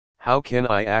How can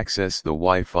I access the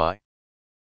Wi-Fi?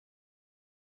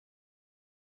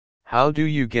 How do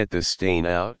you get the stain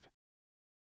out?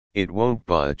 It won't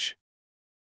budge.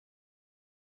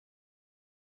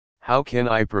 How can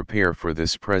I prepare for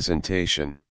this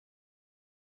presentation?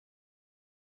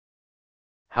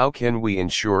 How can we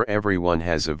ensure everyone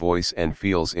has a voice and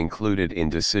feels included in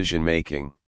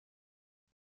decision-making?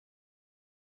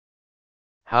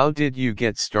 How did you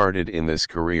get started in this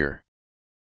career?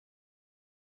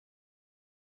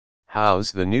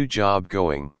 How's the new job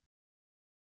going?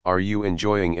 Are you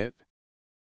enjoying it?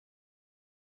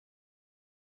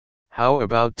 How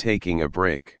about taking a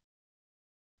break?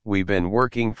 We've been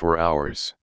working for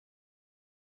hours.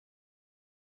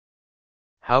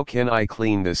 How can I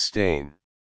clean this stain?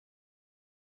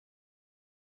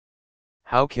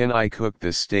 How can I cook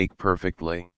this steak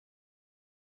perfectly?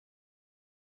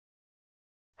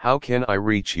 How can I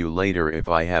reach you later if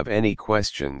I have any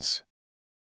questions?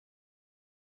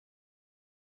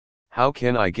 How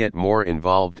can I get more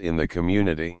involved in the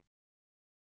community?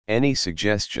 Any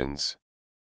suggestions?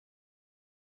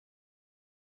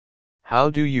 How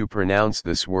do you pronounce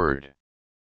this word?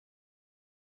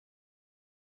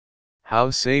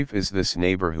 How safe is this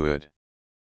neighborhood?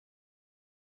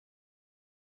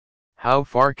 How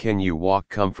far can you walk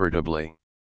comfortably?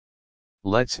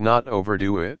 Let's not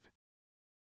overdo it.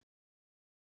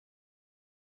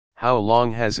 How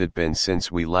long has it been since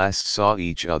we last saw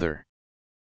each other?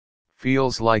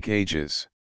 Feels like ages.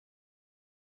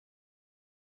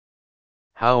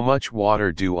 How much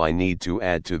water do I need to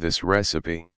add to this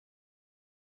recipe?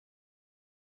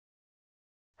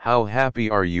 How happy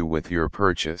are you with your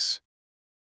purchase?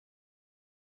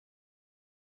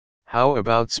 How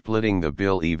about splitting the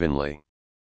bill evenly?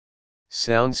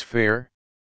 Sounds fair?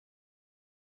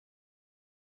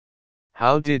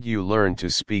 How did you learn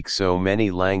to speak so many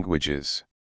languages?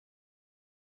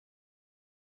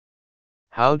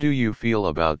 How do you feel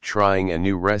about trying a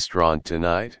new restaurant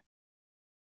tonight?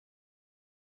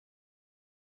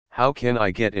 How can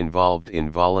I get involved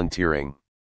in volunteering?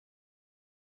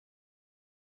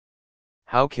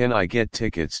 How can I get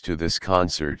tickets to this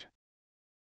concert?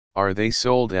 Are they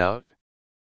sold out?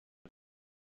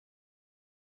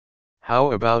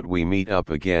 How about we meet up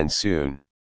again soon?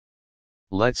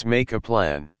 Let's make a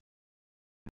plan.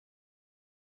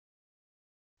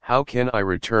 How can I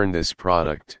return this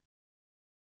product?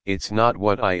 It's not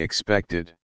what I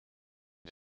expected.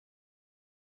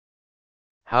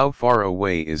 How far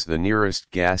away is the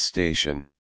nearest gas station?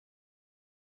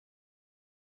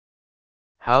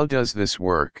 How does this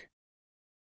work?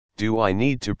 Do I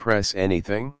need to press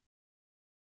anything?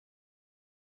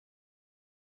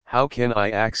 How can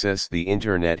I access the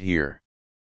internet here?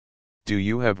 Do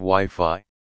you have Wi-Fi?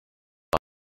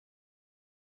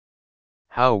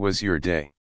 How was your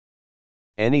day?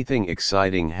 Anything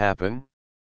exciting happen?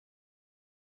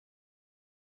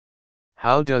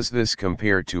 How does this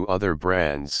compare to other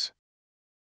brands?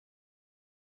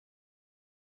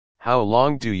 How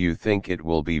long do you think it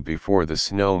will be before the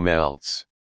snow melts?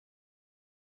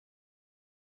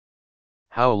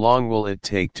 How long will it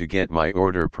take to get my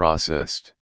order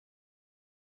processed?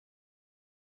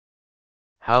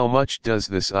 How much does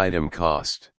this item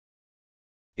cost?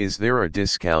 Is there a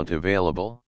discount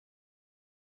available?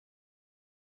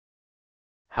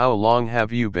 How long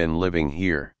have you been living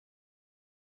here?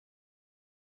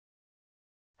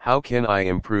 How can I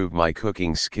improve my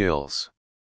cooking skills?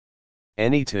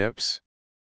 Any tips?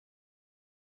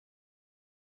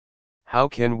 How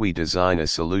can we design a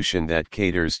solution that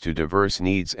caters to diverse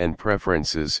needs and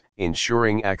preferences,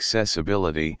 ensuring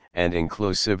accessibility and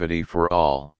inclusivity for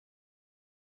all?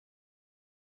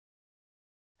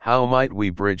 How might we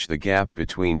bridge the gap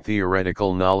between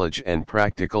theoretical knowledge and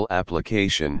practical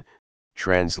application,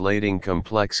 translating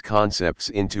complex concepts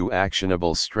into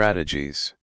actionable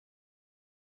strategies?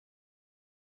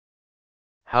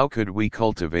 How could we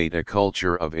cultivate a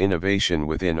culture of innovation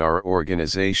within our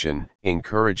organization,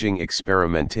 encouraging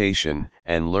experimentation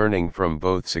and learning from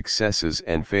both successes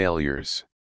and failures?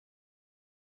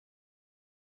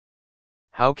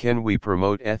 How can we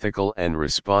promote ethical and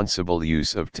responsible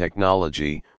use of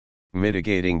technology,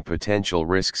 mitigating potential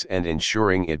risks and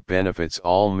ensuring it benefits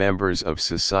all members of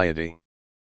society?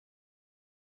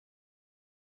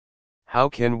 How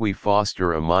can we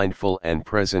foster a mindful and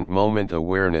present moment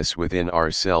awareness within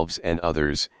ourselves and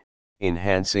others,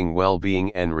 enhancing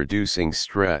well-being and reducing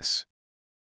stress?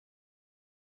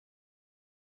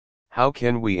 How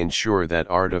can we ensure that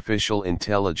artificial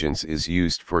intelligence is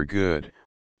used for good,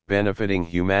 benefiting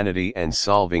humanity and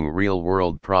solving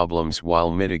real-world problems while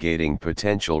mitigating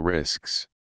potential risks?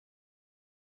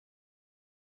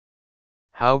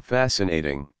 How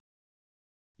fascinating!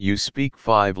 You speak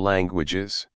 5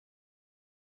 languages.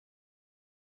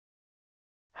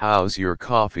 How's your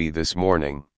coffee this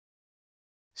morning?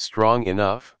 Strong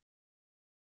enough?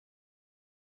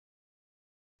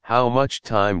 How much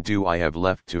time do I have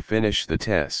left to finish the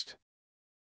test?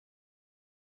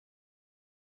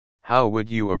 How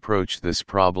would you approach this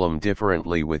problem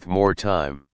differently with more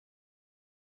time?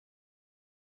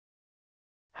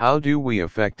 How do we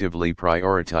effectively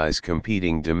prioritize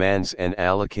competing demands and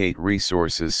allocate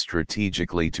resources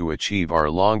strategically to achieve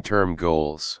our long-term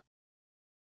goals?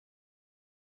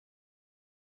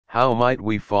 How might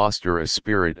we foster a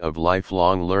spirit of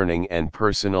lifelong learning and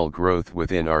personal growth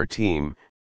within our team,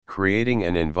 creating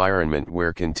an environment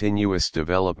where continuous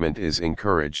development is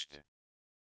encouraged?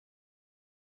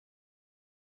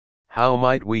 How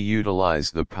might we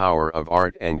utilize the power of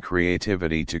art and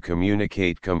creativity to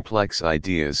communicate complex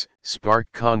ideas,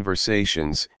 spark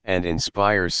conversations, and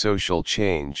inspire social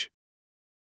change?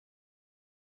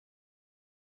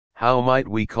 How might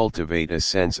we cultivate a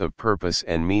sense of purpose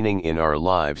and meaning in our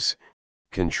lives,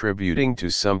 contributing to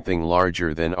something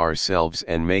larger than ourselves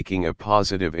and making a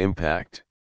positive impact?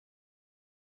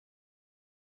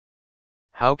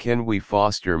 How can we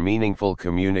foster meaningful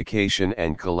communication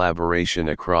and collaboration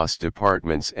across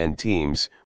departments and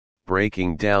teams,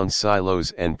 breaking down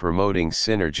silos and promoting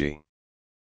synergy?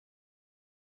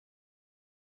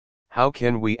 How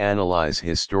can we analyze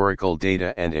historical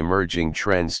data and emerging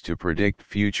trends to predict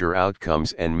future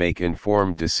outcomes and make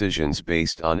informed decisions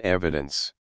based on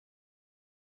evidence?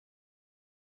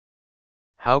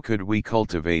 How could we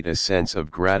cultivate a sense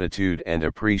of gratitude and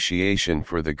appreciation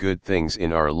for the good things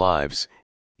in our lives,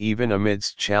 even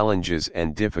amidst challenges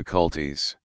and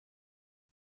difficulties?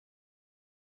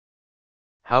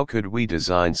 How could we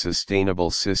design sustainable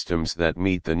systems that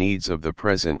meet the needs of the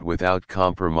present without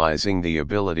compromising the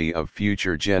ability of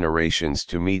future generations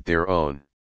to meet their own?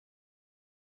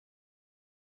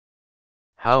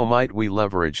 How might we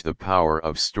leverage the power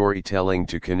of storytelling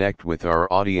to connect with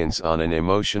our audience on an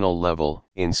emotional level,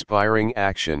 inspiring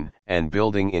action, and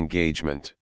building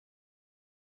engagement?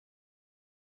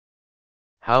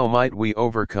 How might we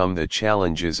overcome the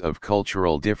challenges of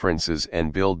cultural differences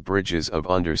and build bridges of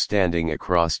understanding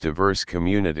across diverse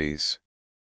communities?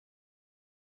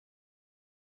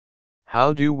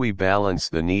 How do we balance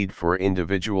the need for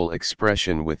individual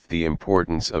expression with the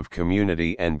importance of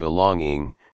community and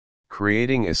belonging,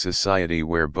 creating a society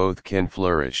where both can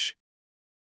flourish?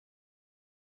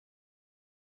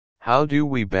 How do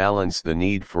we balance the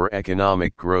need for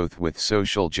economic growth with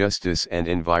social justice and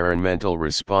environmental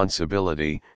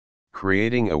responsibility,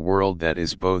 creating a world that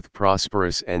is both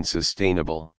prosperous and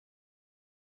sustainable?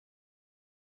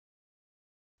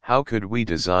 How could we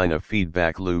design a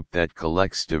feedback loop that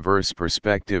collects diverse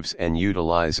perspectives and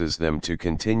utilizes them to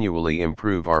continually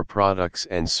improve our products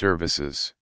and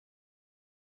services?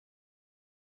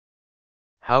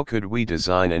 How could we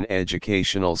design an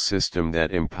educational system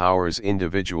that empowers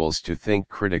individuals to think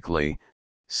critically,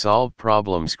 solve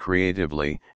problems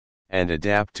creatively, and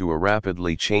adapt to a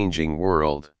rapidly changing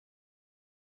world?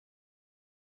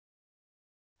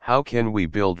 How can we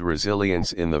build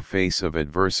resilience in the face of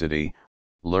adversity,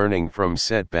 learning from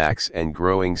setbacks and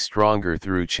growing stronger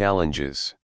through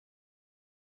challenges?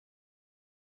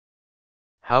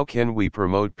 How can we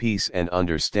promote peace and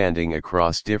understanding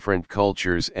across different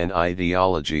cultures and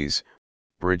ideologies,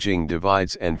 bridging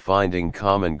divides and finding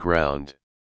common ground?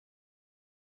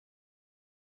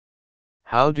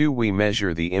 How do we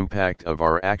measure the impact of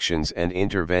our actions and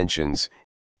interventions,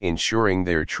 ensuring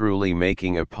they're truly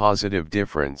making a positive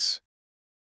difference?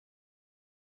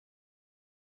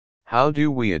 How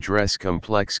do we address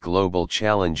complex global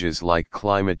challenges like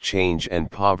climate change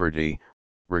and poverty,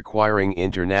 requiring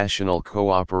international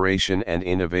cooperation and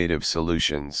innovative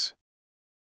solutions?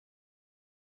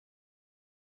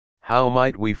 How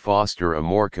might we foster a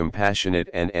more compassionate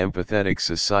and empathetic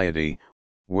society,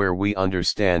 where we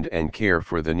understand and care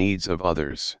for the needs of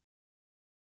others?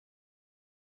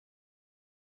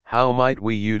 How might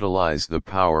we utilize the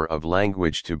power of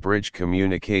language to bridge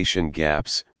communication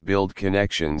gaps, build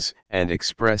connections, and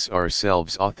express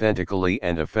ourselves authentically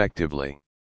and effectively?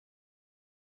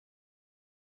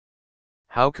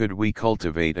 How could we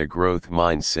cultivate a growth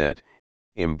mindset,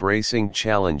 embracing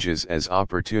challenges as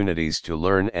opportunities to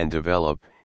learn and develop,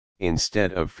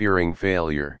 instead of fearing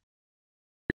failure?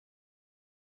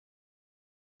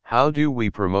 How do we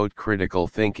promote critical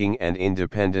thinking and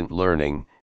independent learning,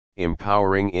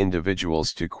 empowering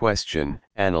individuals to question,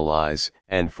 analyze,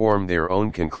 and form their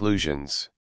own conclusions?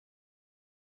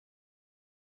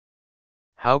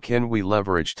 How can we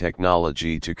leverage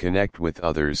technology to connect with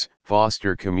others,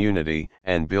 foster community,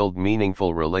 and build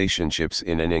meaningful relationships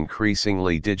in an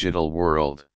increasingly digital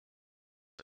world?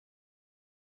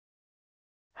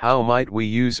 How might we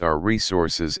use our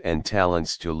resources and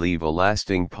talents to leave a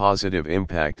lasting positive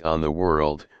impact on the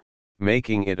world,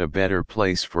 making it a better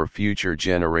place for future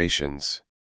generations?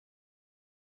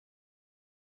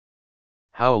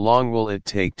 How long will it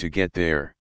take to get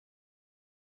there?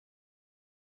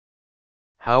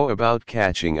 How about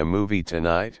catching a movie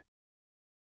tonight?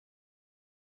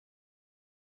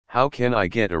 How can I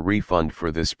get a refund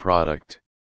for this product?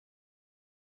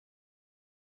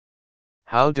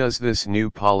 How does this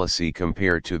new policy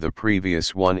compare to the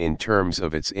previous one in terms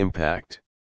of its impact?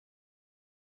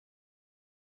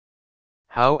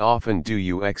 How often do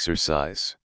you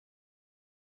exercise?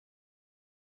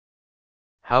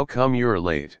 How come you're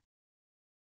late?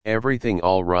 Everything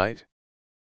all right?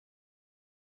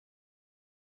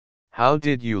 How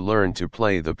did you learn to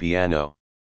play the piano?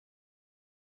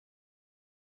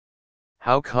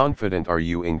 How confident are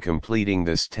you in completing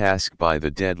this task by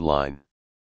the deadline?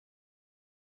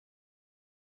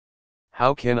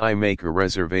 How can I make a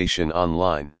reservation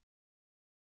online?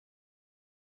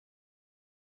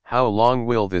 How long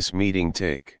will this meeting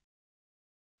take?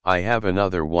 I have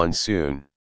another one soon.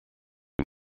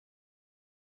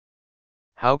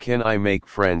 How can I make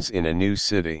friends in a new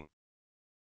city?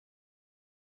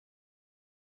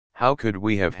 How could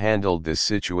we have handled this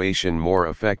situation more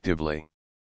effectively?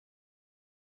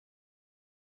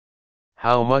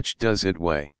 How much does it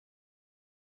weigh?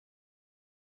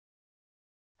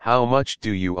 How much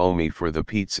do you owe me for the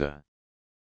pizza?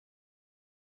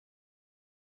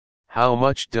 How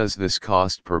much does this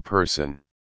cost per person?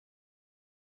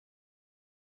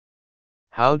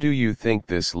 How do you think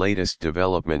this latest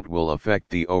development will affect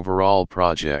the overall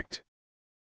project?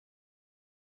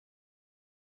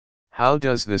 How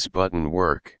does this button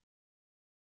work?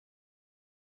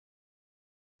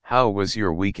 How was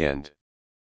your weekend?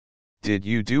 Did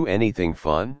you do anything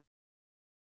fun?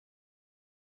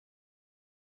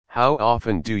 How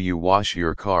often do you wash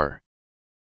your car?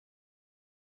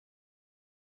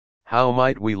 How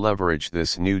might we leverage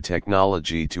this new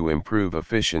technology to improve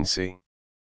efficiency?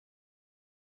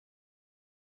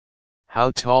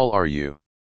 How tall are you?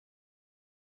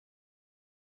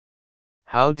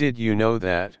 How did you know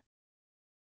that?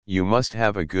 You must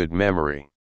have a good memory.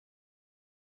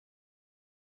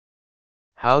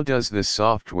 How does this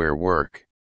software work?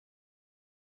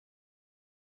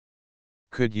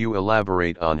 Could you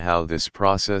elaborate on how this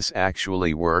process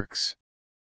actually works?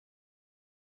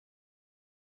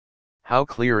 How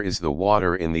clear is the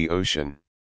water in the ocean?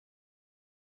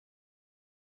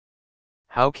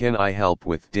 How can I help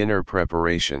with dinner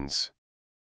preparations?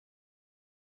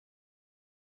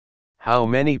 How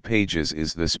many pages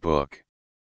is this book?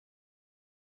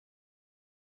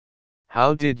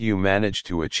 How did you manage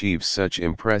to achieve such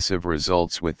impressive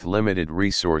results with limited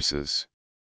resources?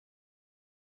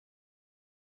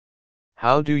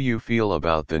 How do you feel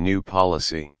about the new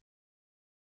policy?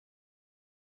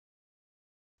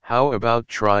 How about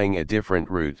trying a different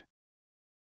route?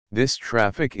 This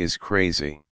traffic is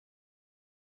crazy.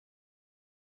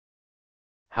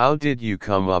 How did you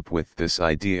come up with this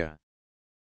idea?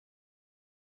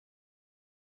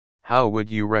 How would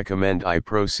you recommend I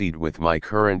proceed with my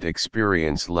current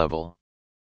experience level?